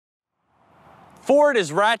Ford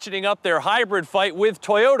is ratcheting up their hybrid fight with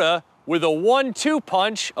Toyota with a 1-2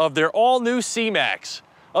 punch of their all-new C-Max,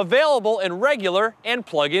 available in regular and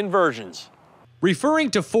plug-in versions. Referring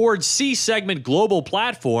to Ford's C-segment global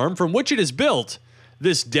platform from which it is built,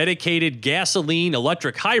 this dedicated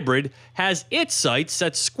gasoline-electric hybrid has its sights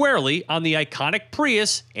set squarely on the iconic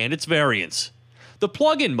Prius and its variants. The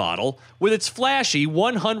plug-in model, with its flashy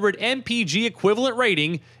 100 mpg equivalent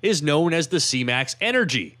rating, is known as the C-Max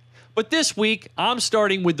Energy. But this week, I'm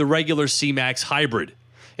starting with the regular C-Max Hybrid.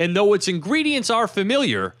 And though its ingredients are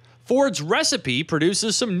familiar, Ford's recipe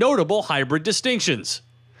produces some notable hybrid distinctions.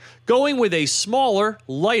 Going with a smaller,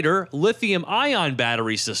 lighter lithium-ion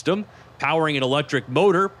battery system, powering an electric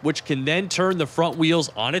motor which can then turn the front wheels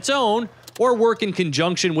on its own, or work in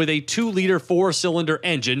conjunction with a 2-liter 4-cylinder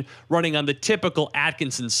engine running on the typical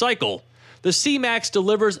Atkinson cycle, the C-Max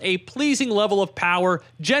delivers a pleasing level of power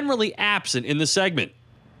generally absent in the segment.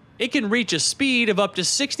 It can reach a speed of up to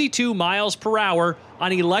 62 miles per hour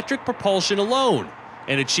on electric propulsion alone,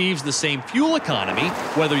 and achieves the same fuel economy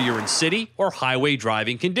whether you're in city or highway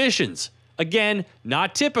driving conditions. Again,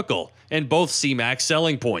 not typical, and both C-Max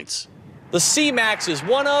selling points. The C-Max is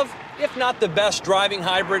one of, if not the best driving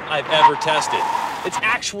hybrid I've ever tested. It's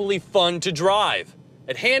actually fun to drive.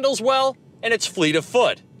 It handles well, and it's fleet of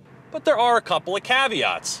foot. But there are a couple of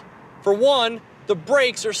caveats. For one, the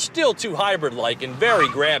brakes are still too hybrid-like and very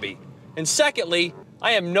grabby. And secondly,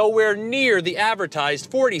 I am nowhere near the advertised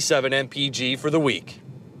 47 mpg for the week.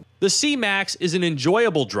 The C-Max is an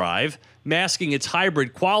enjoyable drive, masking its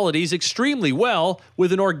hybrid qualities extremely well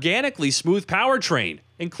with an organically smooth powertrain,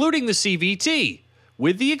 including the CVT,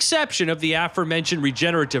 with the exception of the aforementioned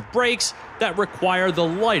regenerative brakes that require the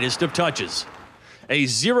lightest of touches. A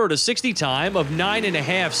 0 to 60 time of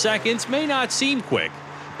 9.5 seconds may not seem quick,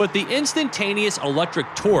 but the instantaneous electric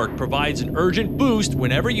torque provides an urgent boost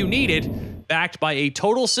whenever you need it, backed by a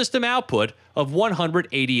total system output of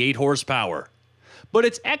 188 horsepower. But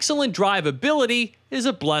its excellent drivability is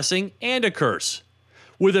a blessing and a curse.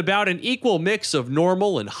 With about an equal mix of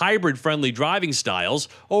normal and hybrid-friendly driving styles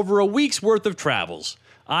over a week's worth of travels,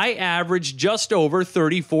 I averaged just over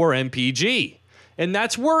 34 mpg. And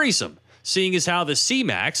that's worrisome, seeing as how the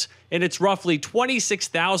C-Max and its roughly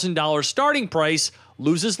 $26,000 starting price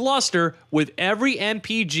loses luster with every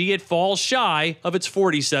mpg it falls shy of its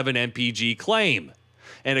 47 mpg claim.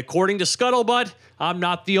 And according to Scuttlebutt, I'm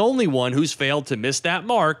not the only one who's failed to miss that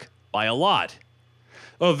mark by a lot.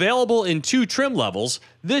 Available in 2 trim levels,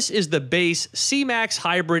 this is the base C-Max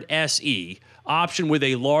Hybrid SE, option with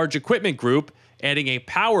a large equipment group, adding a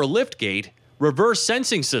power liftgate, reverse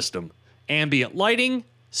sensing system, ambient lighting,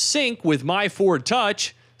 sync with My Ford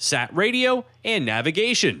Touch, sat radio, and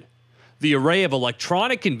navigation. The array of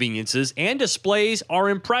electronic conveniences and displays are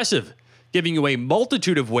impressive, giving you a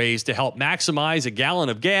multitude of ways to help maximize a gallon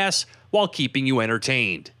of gas while keeping you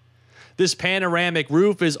entertained. This panoramic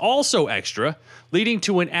roof is also extra, leading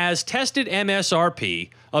to an as-tested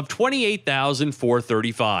MSRP of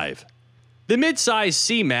 $28,435. The midsize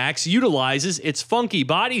C-Max utilizes its funky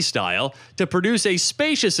body style to produce a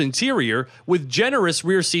spacious interior with generous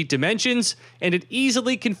rear seat dimensions and an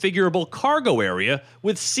easily configurable cargo area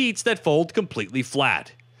with seats that fold completely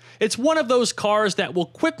flat. It's one of those cars that will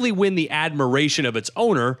quickly win the admiration of its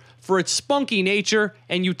owner for its spunky nature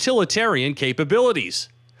and utilitarian capabilities.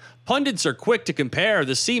 Pundits are quick to compare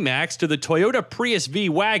the C-Max to the Toyota Prius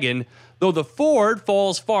V-Wagon, though the Ford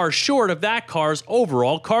falls far short of that car's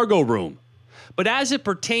overall cargo room. But as it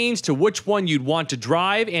pertains to which one you'd want to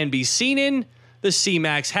drive and be seen in, the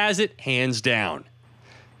C-Max has it hands down.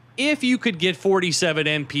 If you could get 47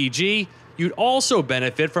 mpg, you'd also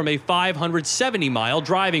benefit from a 570-mile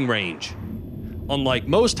driving range. Unlike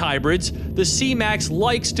most hybrids, the C-Max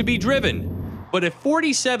likes to be driven. But if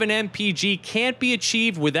 47 mpg can't be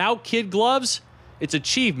achieved without kid gloves, its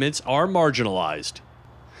achievements are marginalized.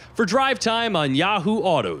 For Drive Time on Yahoo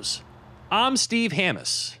Autos, I'm Steve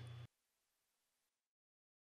Hammis.